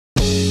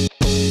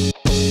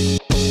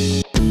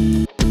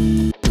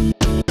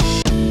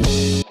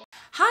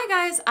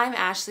guys, I'm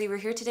Ashley. We're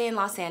here today in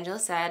Los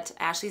Angeles at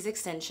Ashley's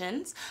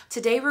Extensions.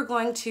 Today we're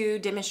going to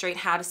demonstrate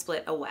how to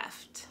split a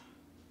weft.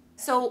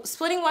 So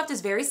splitting weft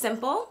is very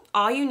simple.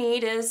 All you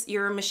need is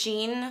your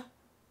machine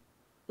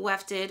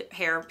wefted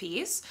hair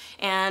piece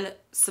and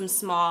some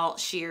small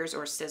shears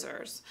or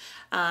scissors.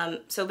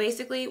 So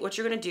basically what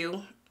you're going to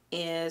do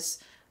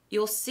is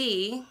you'll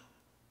see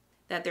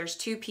that there's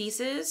two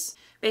pieces.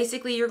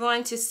 Basically you're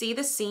going to see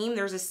the seam.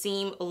 There's a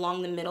seam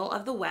along the middle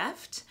of the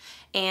weft,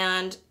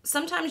 and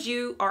sometimes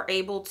you are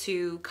able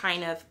to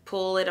kind of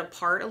pull it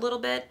apart a little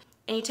bit,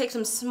 and you take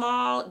some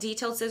small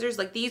detailed scissors,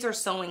 like these are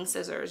sewing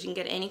scissors. You can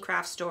get at any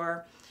craft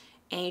store,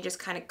 and you just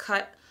kind of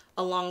cut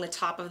along the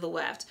top of the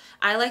weft.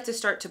 I like to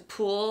start to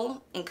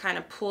pull and kind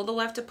of pull the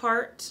weft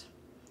apart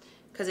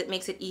because it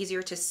makes it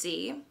easier to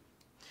see.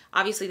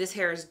 Obviously this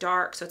hair is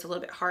dark, so it's a little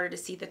bit harder to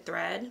see the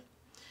thread,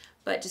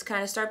 but just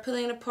kind of start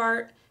pulling it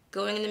apart,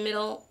 going in the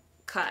middle,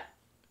 cut.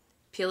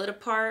 Peel it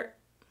apart,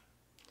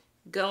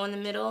 go in the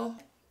middle,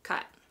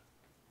 cut.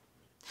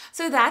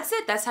 So that's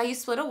it. That's how you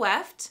split a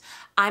weft.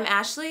 I'm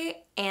Ashley,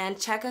 and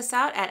check us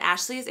out at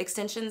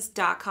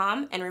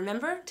ashleysextensions.com, and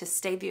remember to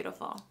stay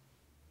beautiful.